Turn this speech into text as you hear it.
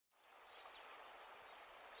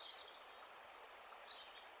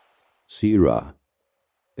Sirah,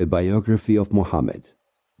 a biography of Muhammad,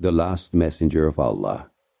 the last messenger of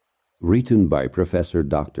Allah, written by Professor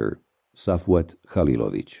Dr. Safwat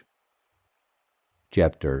Khalilovich.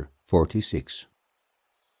 Chapter 46.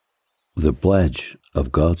 The Pledge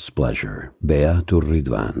of God's Pleasure, Bayatul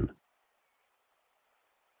Ridwan.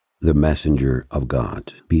 The Messenger of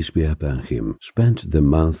God, peace be upon him, spent the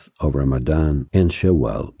month of Ramadan and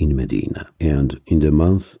Shawwal in Medina, and in the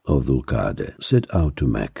month of Dhul Qa'dah set out to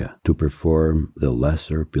Mecca to perform the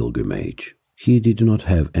lesser pilgrimage. He did not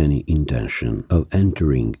have any intention of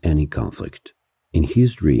entering any conflict. In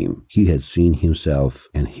his dream, he had seen himself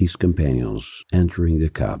and his companions entering the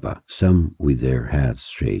Kaaba, some with their heads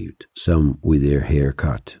shaved, some with their hair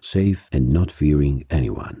cut, safe and not fearing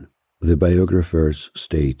anyone. The biographers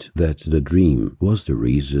state that the dream was the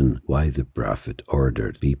reason why the Prophet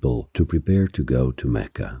ordered people to prepare to go to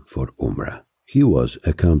Mecca for Umrah. He was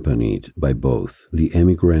accompanied by both the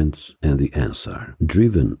emigrants and the Ansar,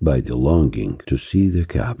 driven by the longing to see the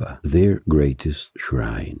Kaaba, their greatest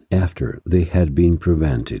shrine, after they had been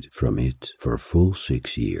prevented from it for full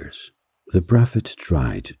 6 years. The Prophet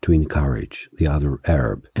tried to encourage the other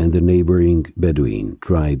Arab and the neighboring Bedouin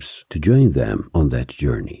tribes to join them on that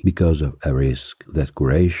journey because of a risk that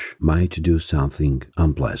Quraysh might do something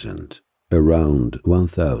unpleasant. Around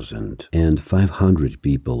 1,500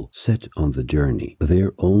 people set on the journey,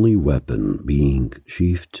 their only weapon being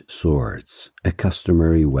sheathed swords, a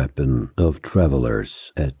customary weapon of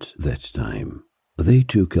travelers at that time. They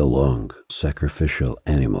took along sacrificial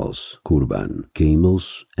animals, kurban,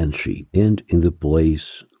 camels and sheep, and in the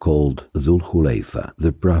place called Dhul Hulayfa,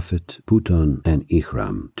 the Prophet put on an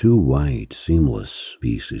ihram, 2 white seamless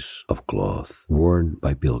pieces of cloth worn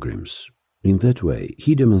by pilgrims. In that way,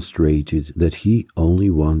 he demonstrated that he only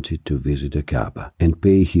wanted to visit the Kaaba and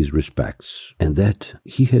pay his respects, and that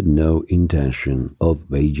he had no intention of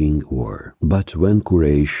waging war. But when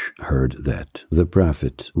Quraysh heard that the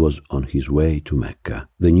Prophet was on his way to Mecca,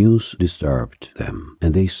 the news disturbed them,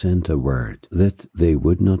 and they sent a word that they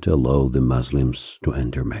would not allow the Muslims to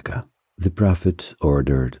enter Mecca. The Prophet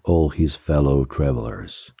ordered all his fellow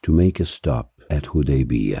travelers to make a stop at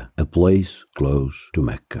Hudaybiyah, a place close to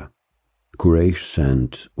Mecca. Quraysh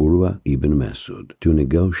sent Urwa ibn Masud to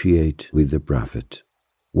negotiate with the Prophet.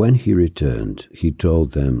 When he returned, he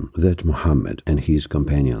told them that Muhammad and his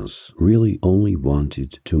companions really only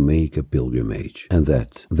wanted to make a pilgrimage and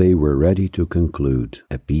that they were ready to conclude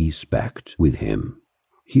a peace pact with him.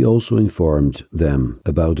 He also informed them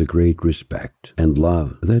about the great respect and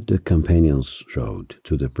love that the companions showed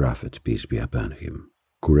to the Prophet, peace be upon him.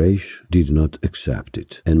 Quraysh did not accept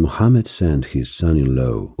it, and Muhammad sent his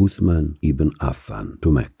son-in-law Uthman ibn Affan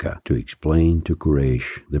to Mecca to explain to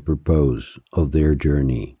Quraysh the purpose of their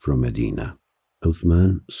journey from Medina.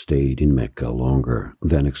 Uthman stayed in Mecca longer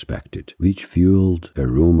than expected, which fueled a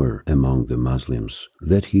rumor among the Muslims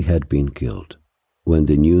that he had been killed. When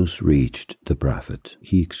the news reached the Prophet,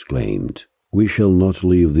 he exclaimed, "We shall not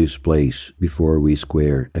leave this place before we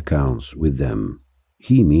square accounts with them."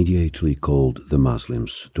 He immediately called the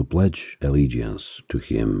Muslims to pledge allegiance to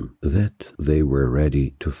him, that they were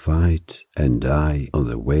ready to fight and die on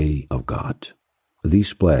the way of God.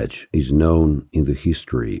 This pledge is known in the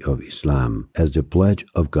history of Islam as the Pledge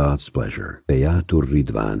of God's Pleasure, Bayatul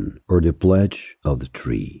Ridwan, or the Pledge of the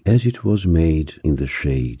Tree, as it was made in the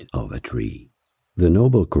shade of a tree. The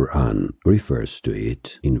Noble Quran refers to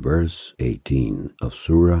it in verse 18 of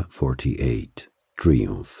Surah 48,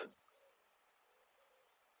 Triumph.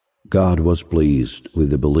 God was pleased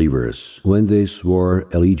with the believers when they swore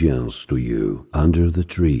allegiance to you under the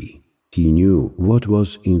tree. He knew what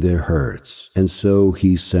was in their hearts, and so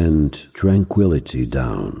he sent tranquility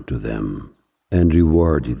down to them and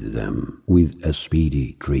rewarded them with a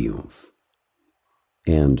speedy triumph.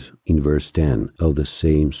 And in verse 10 of the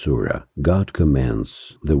same surah, God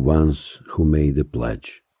commends the ones who made the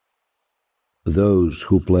pledge. Those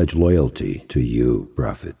who pledge loyalty to you,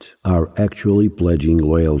 Prophet, are actually pledging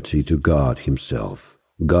loyalty to God himself.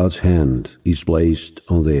 God's hand is placed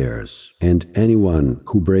on theirs, and anyone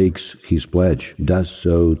who breaks his pledge does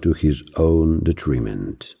so to his own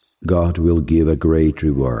detriment. God will give a great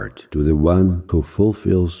reward to the one who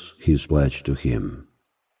fulfills his pledge to him.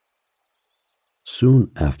 Soon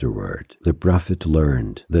afterward, the Prophet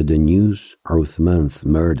learned that the news of Uthman's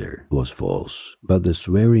murder was false, but the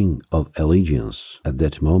swearing of allegiance at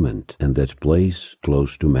that moment and that place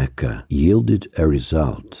close to Mecca yielded a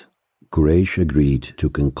result. Quraysh agreed to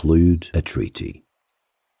conclude a treaty.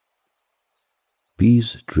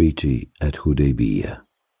 Peace Treaty at Hudaybiyah.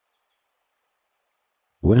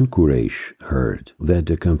 When Quraysh heard that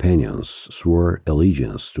the companions swore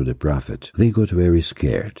allegiance to the Prophet, they got very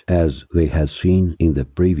scared, as they had seen in the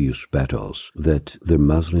previous battles that the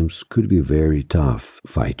Muslims could be very tough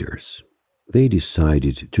fighters. They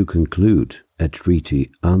decided to conclude a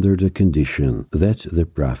treaty under the condition that the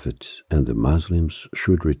Prophet and the Muslims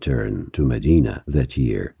should return to Medina that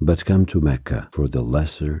year, but come to Mecca for the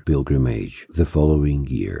lesser pilgrimage the following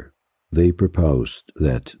year. They proposed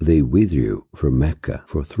that they withdrew from Mecca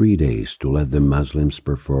for 3 days to let the Muslims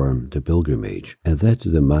perform the pilgrimage, and that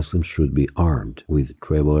the Muslims should be armed with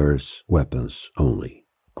travelers' weapons only.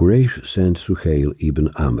 Quraysh sent Suhail ibn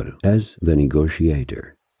Amr as the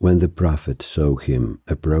negotiator. When the Prophet saw him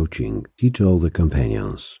approaching, he told the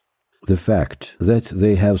companions, "The fact that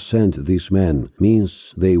they have sent these men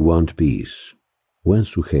means they want peace." When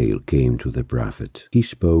Suhail came to the Prophet, he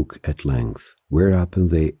spoke at length, whereupon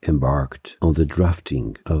they embarked on the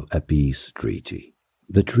drafting of a peace treaty.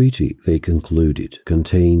 The treaty they concluded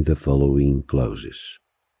contained the following clauses.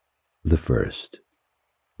 The first: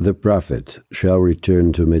 the Prophet shall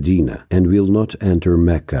return to Medina and will not enter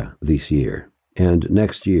Mecca this year, and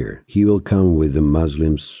next year he will come with the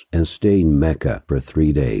Muslims and stay in Mecca for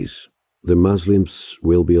 3 days. The Muslims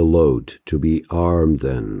will be allowed to be armed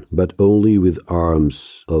then, but only with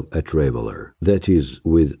arms of a traveler, that is,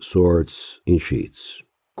 with swords in sheaths.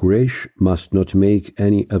 Quraysh must not make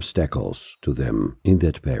any obstacles to them in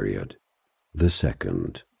that period. The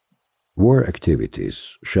second: war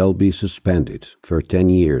activities shall be suspended for 10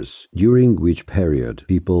 years, during which period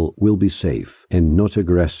people will be safe and not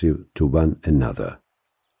aggressive to one another.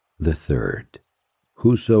 The third: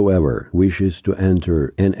 whosoever wishes to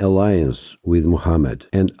enter an alliance with Muhammad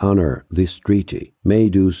and honor this treaty may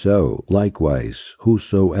do so. Likewise,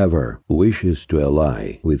 whosoever wishes to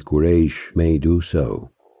ally with Quraysh may do so.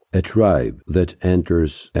 A tribe that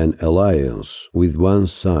enters an alliance with one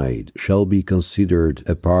side shall be considered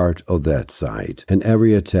a part of that side, and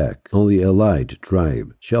every attack on the allied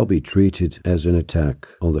tribe shall be treated as an attack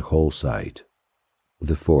on the whole side.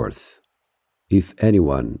 The fourth: if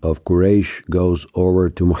anyone of Quraysh goes over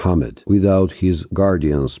to Muhammad without his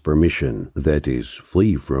guardian's permission, that is,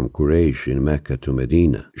 flee from Quraysh in Mecca to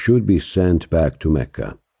Medina, should be sent back to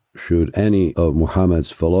Mecca. Should any of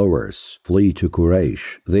Muhammad's followers flee to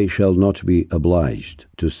Quraysh, they shall not be obliged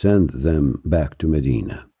to send them back to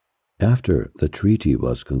Medina. After the treaty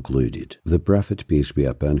was concluded, the Prophet, peace be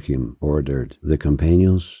upon him, ordered the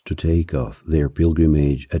companions to take off their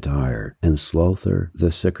pilgrimage attire and slaughter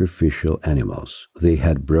the sacrificial animals they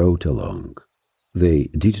had brought along. They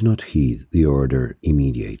did not heed the order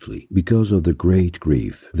immediately, because of the great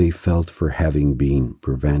grief they felt for having been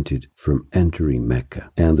prevented from entering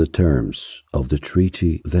Mecca, and the terms of the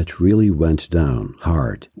treaty that really went down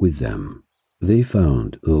hard with them. They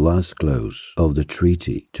found the last clause of the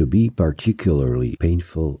treaty to be particularly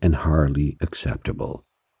painful and hardly acceptable.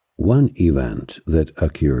 One event that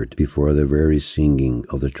occurred before the very signing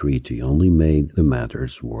of the treaty only made the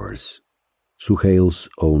matters worse. Suhail's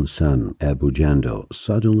own son, Abu Jandal,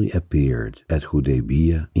 suddenly appeared at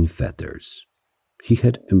Hudaybiyah in fetters. He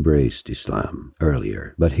had embraced Islam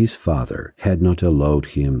earlier, but his father had not allowed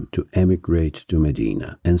him to emigrate to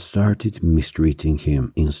Medina and started mistreating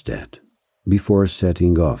him instead. Before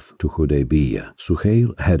setting off to Hudaybiyah,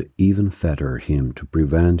 Suhail had even fettered him to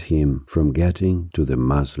prevent him from getting to the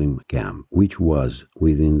Muslim camp, which was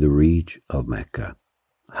within the reach of Mecca.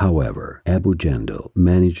 However, Abu Jandal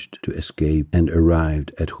managed to escape and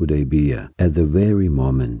arrived at Hudaybiyah at the very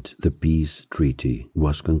moment the peace treaty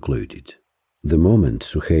was concluded. The moment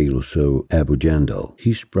Suhail saw Abu Jandal,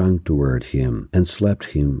 he sprang toward him and slapped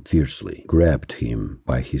him fiercely, grabbed him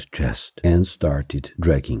by his chest, and started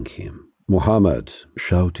dragging him. "Muhammad,"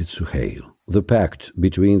 shouted Suhail, "the pact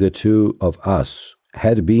between the two of us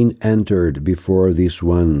had been entered before this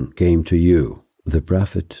one came to you." The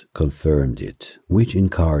Prophet confirmed it, which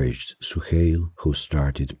encouraged Suhail, who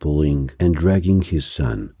started pulling and dragging his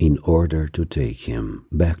son in order to take him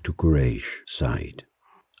back to Quraysh's side.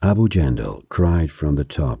 Abu Jandal cried from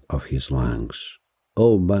the top of his lungs,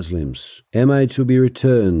 "O Muslims, am I to be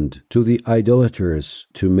returned to the idolaters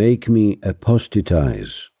to make me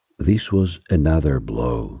apostatize?" This was another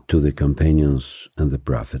blow to the companions, and the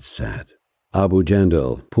Prophet said, "Abu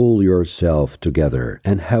Jandal, pull yourself together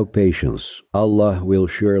and have patience. Allah will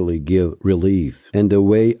surely give relief and a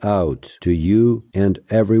way out to you and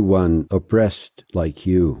everyone oppressed like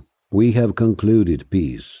you. We have concluded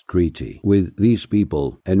peace treaty with these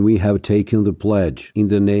people, and we have taken the pledge in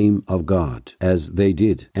the name of God, as they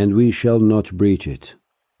did, and we shall not breach it."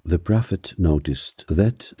 The Prophet noticed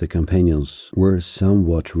that the companions were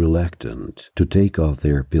somewhat reluctant to take off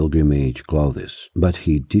their pilgrimage clothes, but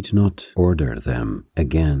he did not order them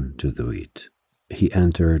again to do it. He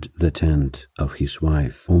entered the tent of his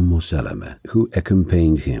wife, Salama, who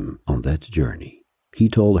accompanied him on that journey. He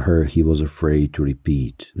told her he was afraid to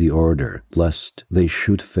repeat the order, lest they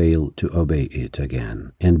should fail to obey it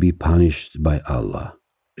again and be punished by Allah.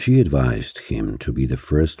 She advised him to be the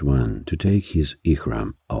first one to take his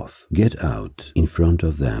ihram off, get out in front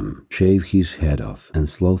of them, shave his head off, and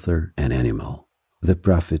slaughter an animal. The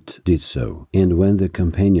Prophet did so, and when the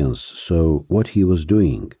companions saw what he was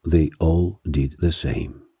doing, they all did the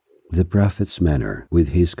same. The Prophet's manner with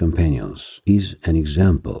his companions is an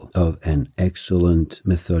example of an excellent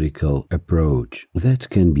methodical approach that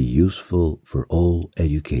can be useful for all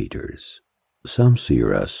educators. Some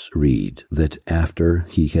seerahs read that after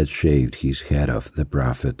he had shaved his head off, the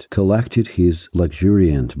Prophet collected his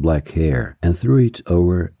luxuriant black hair and threw it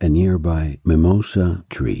over a nearby mimosa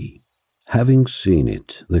tree. Having seen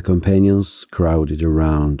it, the companions crowded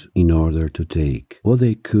around in order to take what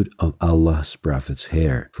they could of Allah's Prophet's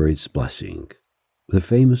hair for its blessing. The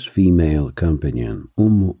famous female companion,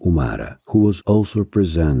 Umara, who was also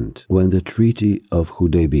present when the Treaty of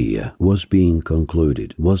Hudaybiyah was being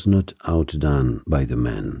concluded, was not outdone by the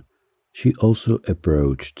men. She also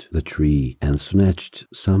approached the tree and snatched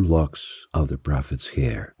some locks of the Prophet's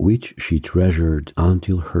hair, which she treasured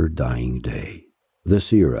until her dying day. The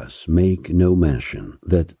seerahs make no mention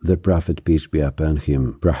that the Prophet, peace be upon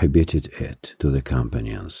him, prohibited it to the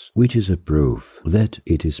companions, which is a proof that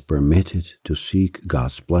it is permitted to seek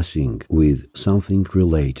God's blessing with something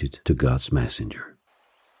related to God's messenger.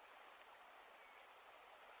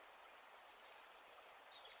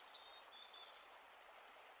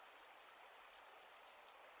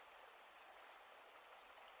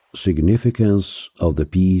 Significance of the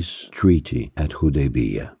Peace Treaty at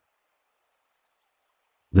Hudaybiyah.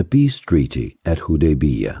 The peace treaty at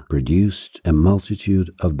Hudaybiyah produced a multitude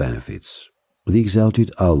of benefits. The exalted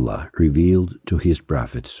Allah revealed to his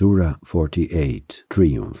Prophet Surah 48,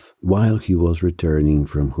 Triumph, while he was returning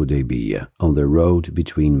from Hudaybiyah on the road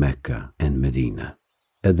between Mecca and Medina.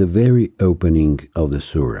 At the very opening of the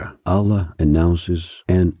surah, Allah announces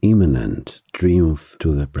an imminent triumph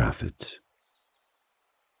to the Prophet.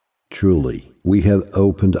 Truly, we have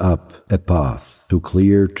opened up a path to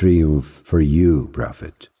clear triumph for you,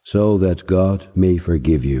 Prophet, so that God may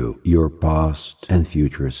forgive you your past and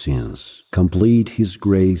future sins, complete His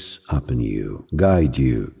grace upon you, guide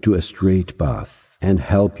you to a straight path, and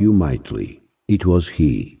help you mightily. It was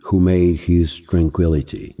He who made His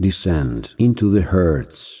tranquility descend into the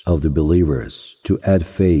hearts of the believers to add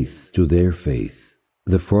faith to their faith.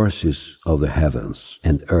 The forces of the heavens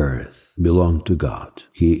and earth belong to God.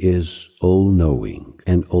 He is all-knowing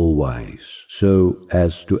and all-wise, so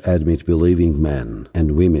as to admit believing men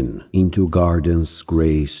and women into gardens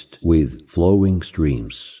graced with flowing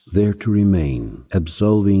streams, there to remain,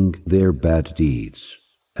 absolving their bad deeds.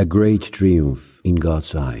 A great triumph in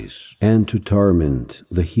God's eyes, and to torment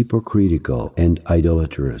the hypocritical and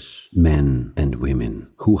idolatrous men and women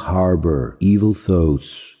who harbor evil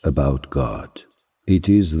thoughts about God. It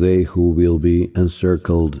is they who will be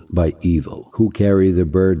encircled by evil, who carry the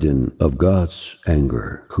burden of God's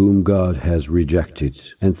anger, whom God has rejected,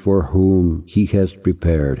 and for whom He has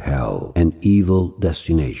prepared hell, an evil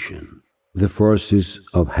destination. The forces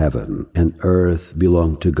of heaven and earth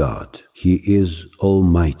belong to God. He is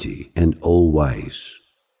almighty and all-wise.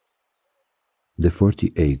 The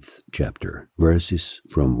 48th chapter, verses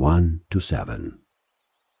from 1 to 7.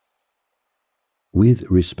 With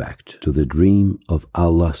respect to the dream of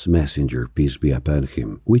Allah's Messenger, peace be upon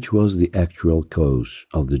him, which was the actual cause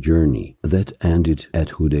of the journey that ended at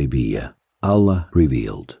Hudaybiyah, Allah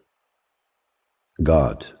revealed,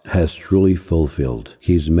 God has truly fulfilled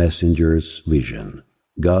His Messenger's vision.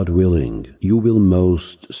 God willing, you will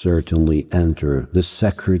most certainly enter the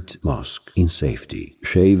sacred mosque in safety,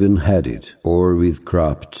 shaven-headed or with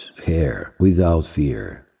cropped hair, without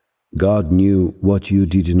fear. God knew what you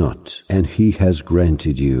did not, and He has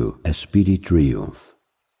granted you a speedy triumph.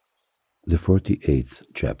 The 48th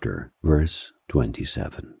chapter, verse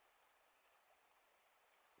 27.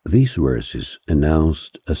 These verses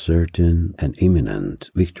announced a certain and imminent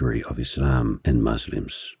victory of Islam and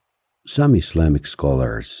Muslims. Some Islamic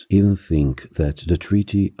scholars even think that the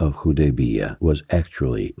Treaty of Hudaybiyah was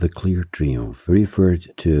actually the clear triumph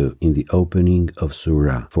referred to in the opening of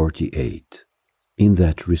Surah 48. In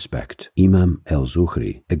that respect, Imam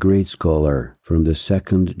al-Zuhri, a great scholar from the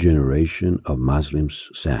second generation of Muslims,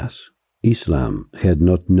 says, Islam had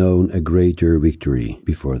not known a greater victory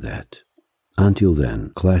before that. Until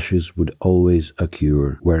then, clashes would always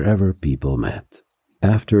occur wherever people met.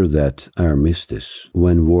 After that armistice,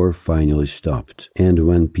 when war finally stopped, and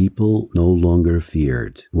when people no longer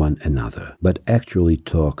feared one another, but actually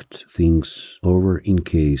talked things over in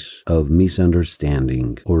case of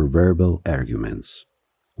misunderstanding or verbal arguments,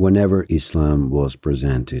 whenever Islam was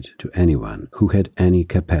presented to anyone who had any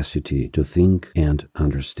capacity to think and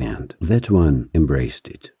understand, that one embraced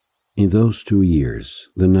it. In those 2 years,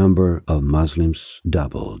 the number of Muslims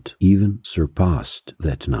doubled, even surpassed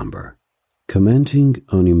that number. Commenting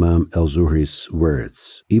on Imam al-Zuhri's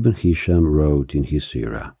words, Ibn Hisham wrote in his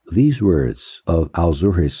Sirah, "These words of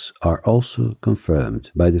al-Zuhri's are also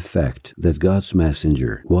confirmed by the fact that God's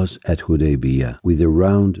Messenger was at Hudaybiyah with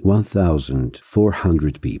around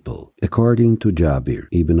 1,400 people, according to Jabir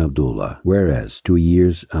ibn Abdullah, whereas 2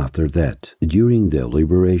 years after that, during the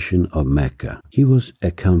liberation of Mecca, he was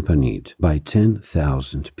accompanied by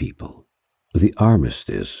 10,000 people. The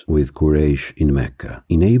armistice with Quraysh in Mecca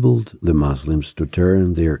enabled the Muslims to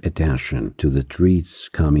turn their attention to the threats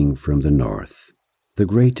coming from the north. The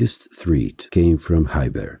greatest threat came from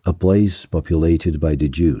Khaybar, a place populated by the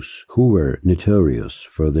Jews, who were notorious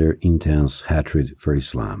for their intense hatred for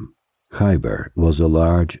Islam. Khaybar was a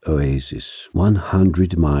large oasis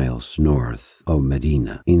 100 miles north of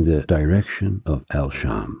Medina in the direction of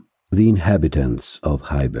Al-Sham. The inhabitants of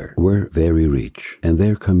Khaybar were very rich, and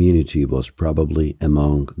their community was probably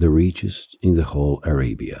among the richest in the whole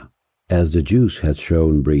Arabia. As the Jews had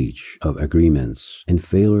shown breach of agreements and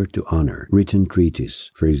failure to honor written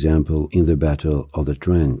treaties, for example in the Battle of the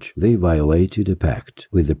Trench, they violated a pact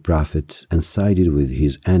with the Prophet and sided with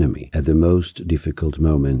his enemy at the most difficult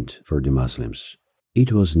moment for the Muslims.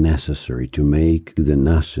 It was necessary to make the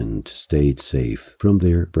nascent state safe from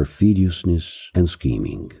their perfidiousness and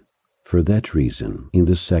scheming. For that reason, in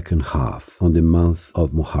the second half, on the month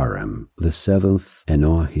of Muharram, the 7th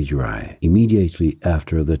Anoah Hijri, immediately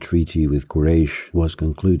after the treaty with Quraysh was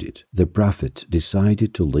concluded, the Prophet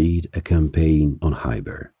decided to lead a campaign on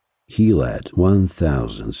Khaybar. He led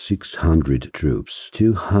 1,600 troops,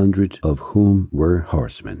 200 of whom were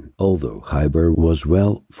horsemen. Although Khaybar was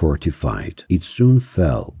well fortified, it soon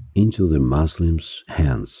fell into the Muslims'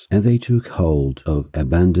 hands, and they took hold of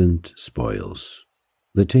abundant spoils.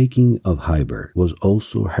 The taking of Khaybar was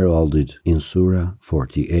also heralded in Surah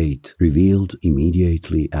 48, revealed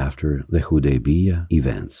immediately after the Hudaybiyah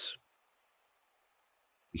events.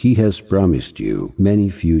 He has promised you many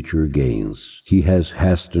future gains. He has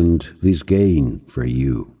hastened this gain for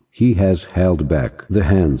you. He has held back the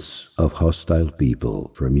hands of hostile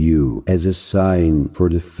people from you as a sign for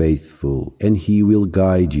the faithful, and he will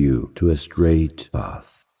guide you to a straight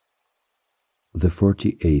path. The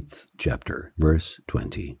 48th chapter, verse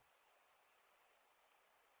 20.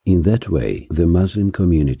 In that way, the Muslim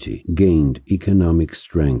community gained economic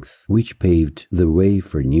strength, which paved the way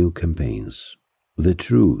for new campaigns. The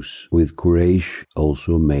truce with Quraysh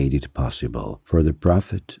also made it possible for the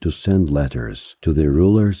Prophet to send letters to the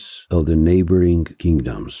rulers of the neighboring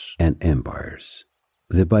kingdoms and empires.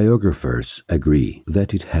 The biographers agree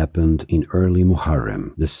that it happened in early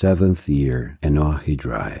Muharram, the 7th year Anoah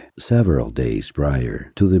Hijri, several days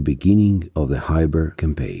prior to the beginning of the Khaybar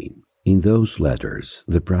campaign. In those letters,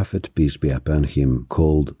 the Prophet, peace be upon him,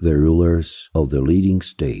 called the rulers of the leading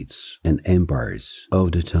states and empires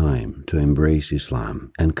of the time to embrace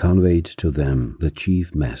Islam and conveyed to them the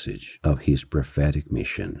chief message of his prophetic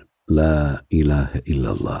mission. La ilaha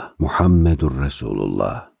illallah, Muhammadur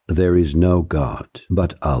Rasulullah. There is no God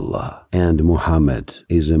but Allah, and Muhammad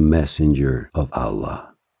is a messenger of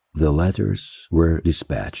Allah. The letters were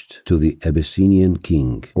dispatched to the Abyssinian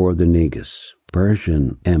king or the Negus,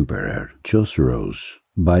 Persian emperor Chosroes,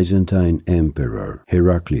 Byzantine emperor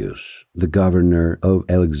Heraclius, the governor of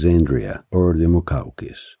Alexandria or the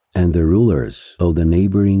Muqawqis, and the rulers of the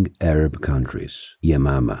neighboring Arab countries,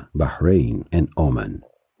 Yamama, Bahrain, and Oman.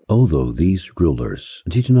 Although these rulers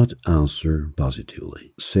did not answer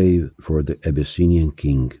positively, save for the Abyssinian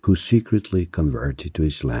king who secretly converted to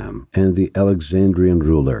Islam, and the Alexandrian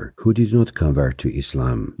ruler who did not convert to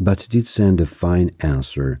Islam, but did send a fine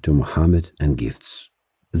answer to Muhammad and gifts.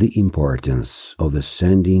 The importance of the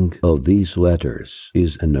sending of these letters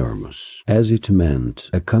is enormous, as it meant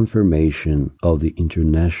a confirmation of the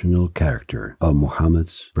international character of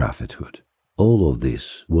Muhammad's prophethood. All of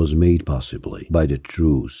this was made possible by the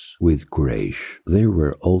truce with Quraysh. There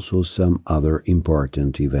were also some other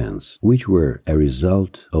important events which were a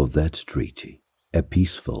result of that treaty. A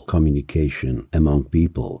peaceful communication among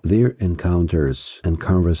people, their encounters and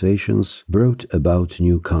conversations brought about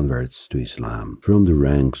new converts to Islam from the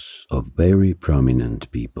ranks of very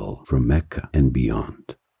prominent people from Mecca and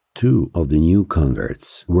beyond. Two of the new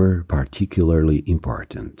converts were particularly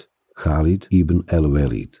important: Khalid ibn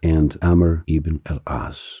al-Walid and Amr ibn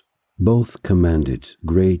al-As. Both commanded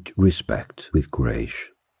great respect with Quraysh,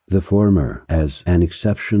 the former as an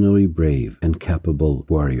exceptionally brave and capable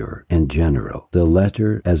warrior and general, the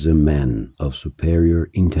latter as a man of superior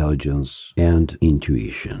intelligence and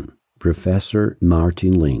intuition. Professor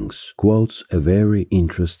Martin Links quotes a very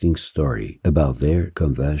interesting story about their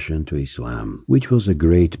conversion to Islam, which was a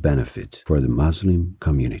great benefit for the Muslim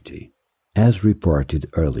community. As reported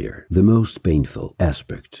earlier, the most painful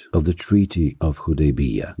aspect of the Treaty of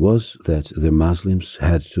Hudaybiyah was that the Muslims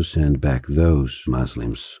had to send back those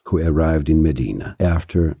Muslims who arrived in Medina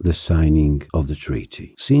after the signing of the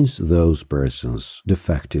treaty, since those persons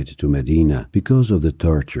defected to Medina because of the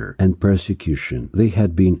torture and persecution they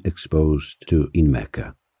had been exposed to in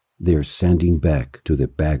Mecca. Their sending back to the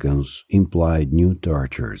pagans implied new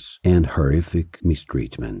tortures and horrific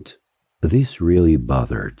mistreatment. This really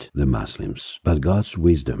bothered the Muslims, but God's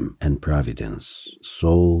wisdom and providence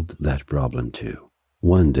solved that problem too.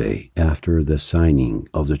 One day after the signing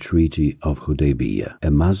of the Treaty of Hudaybiyah,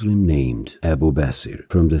 a Muslim named Abu Basir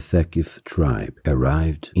from the Thaqif tribe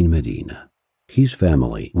arrived in Medina. His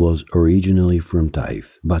family was originally from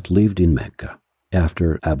Taif, but lived in Mecca.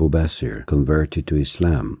 After Abu Basir converted to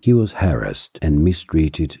Islam, he was harassed and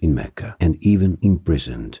mistreated in Mecca and even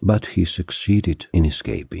imprisoned, but he succeeded in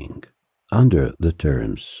escaping. Under the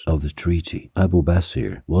terms of the treaty, Abu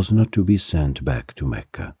Basir was not to be sent back to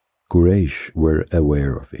Mecca. Quraysh were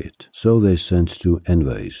aware of it, so they sent two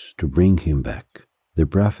envoys to bring him back. The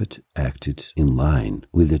Prophet acted in line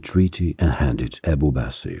with the treaty and handed Abu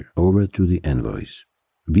Basir over to the envoys.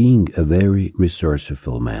 Being a very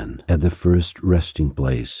resourceful man, at the first resting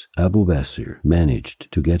place, Abu Basir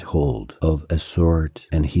managed to get hold of a sword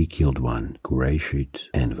and he killed one Qurayshite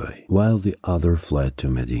envoy, while the other fled to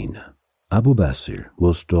Medina. Abu Basir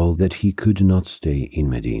was told that he could not stay in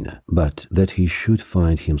Medina, but that he should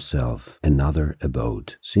find himself another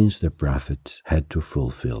abode, since the Prophet had to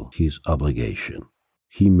fulfill his obligation.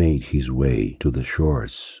 He made his way to the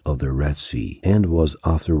shores of the Red Sea and was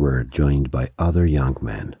afterward joined by other young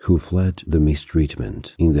men who fled the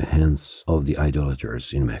mistreatment in the hands of the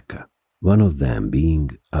idolaters in Mecca, one of them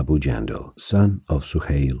being Abu Jandal, son of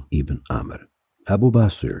Suhail ibn Amr. Abu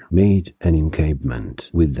Basir made an encampment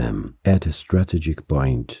with them at a strategic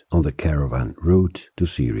point on the caravan route to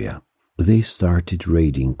Syria. They started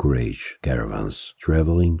raiding Quraysh caravans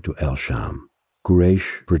traveling to El-Sham.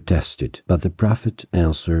 Quraysh protested, but the Prophet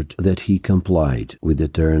answered that he complied with the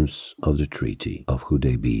terms of the Treaty of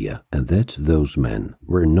Hudaybiyah and that those men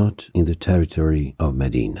were not in the territory of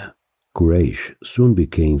Medina. Quraysh soon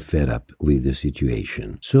became fed up with the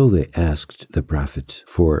situation, so they asked the Prophet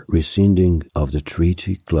for rescinding of the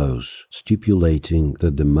treaty clause stipulating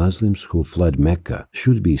that the Muslims who fled Mecca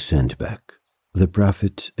should be sent back. The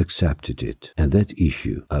Prophet accepted it, and that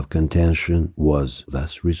issue of contention was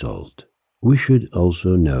thus resolved. We should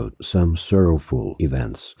also note some sorrowful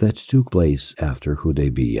events that took place after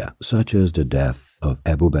Hudaybiyah, such as the death of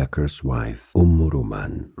Abu Bakr's wife,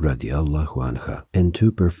 Ruman radiallahu anha, and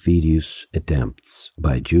two perfidious attempts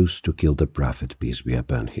by Jews to kill the Prophet, peace be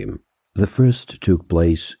upon him. The first took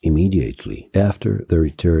place immediately after the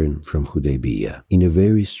return from Hudaybiyah in a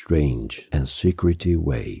very strange and secretive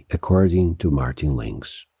way, according to Martin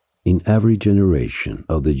Links. In every generation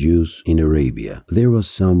of the Jews in Arabia, there was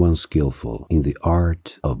someone skillful in the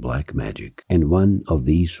art of black magic, and one of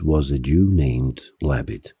these was a Jew named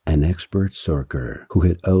Labid, an expert sorcerer who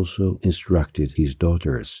had also instructed his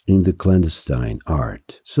daughters in the clandestine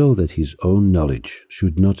art, so that his own knowledge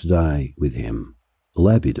should not die with him.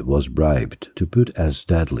 Labid was bribed to put as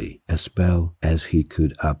deadly a spell as he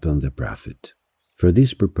could upon the Prophet. For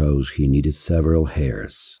this purpose he needed several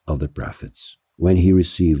hairs of the Prophets. When he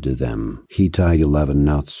received them, he tied 11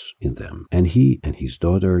 knots in them, and he and his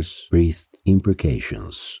daughters breathed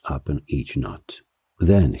imprecations upon each knot.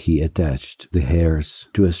 Then he attached the hairs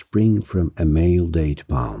to a spring from a male date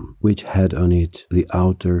palm, which had on it the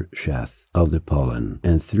outer sheath of the pollen,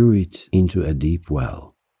 and threw it into a deep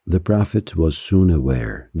well. The Prophet was soon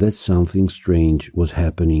aware that something strange was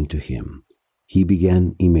happening to him. He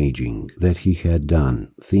began imagining that he had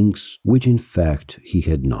done things which in fact he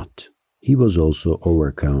had not. He was also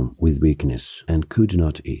overcome with weakness and could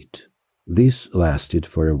not eat. This lasted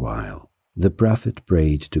for a while. The Prophet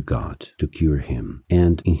prayed to God to cure him,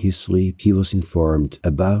 and in his sleep he was informed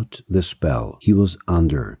about the spell he was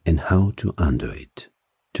under and how to undo it.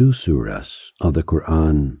 2 surahs of the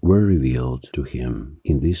Quran were revealed to him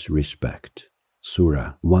in this respect: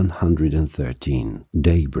 Surah 113,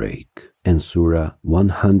 Daybreak, and Surah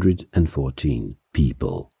 114,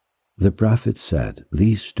 People. The Prophet said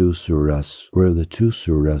these two surahs were the two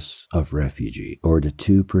surahs of refugee, or the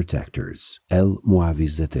two protectors,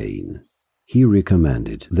 al-Mu'awwizatayn. He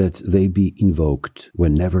recommended that they be invoked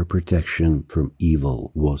whenever protection from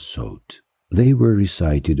evil was sought. They were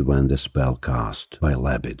recited when the spell cast by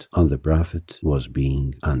Labid on the Prophet was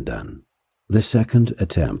being undone. The second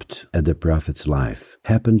attempt at the Prophet's life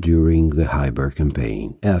happened during the Khaybar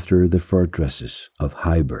campaign. After the fortresses of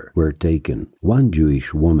Khaybar were taken, one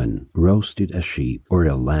Jewish woman roasted a sheep or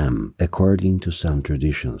a lamb according to some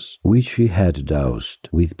traditions, which she had doused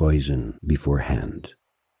with poison beforehand.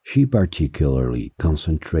 She particularly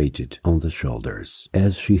concentrated on the shoulders,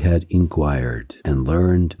 as she had inquired and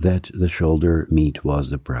learned that the shoulder meat was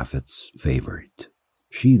the Prophet's favorite.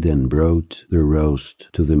 She then brought the roast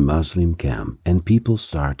to the Muslim camp and people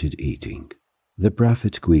started eating. The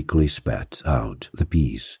Prophet quickly spat out the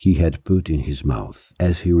piece he had put in his mouth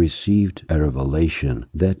as he received a revelation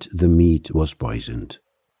that the meat was poisoned.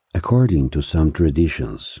 According to some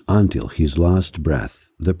traditions, until his last breath,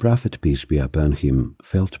 the Prophet, peace be upon him,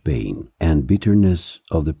 felt pain and bitterness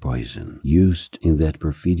of the poison used in that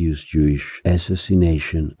perfidious Jewish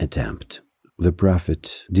assassination attempt. The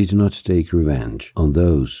Prophet did not take revenge on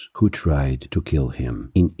those who tried to kill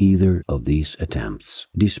him in either of these attempts,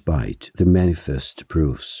 despite the manifest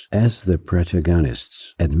proofs, as the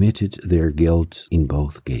protagonists admitted their guilt in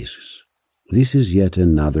both cases. This is yet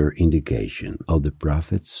another indication of the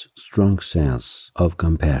Prophet's strong sense of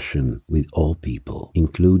compassion with all people,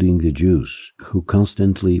 including the Jews, who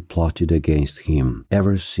constantly plotted against him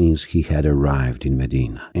ever since he had arrived in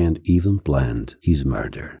Medina and even planned his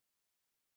murder.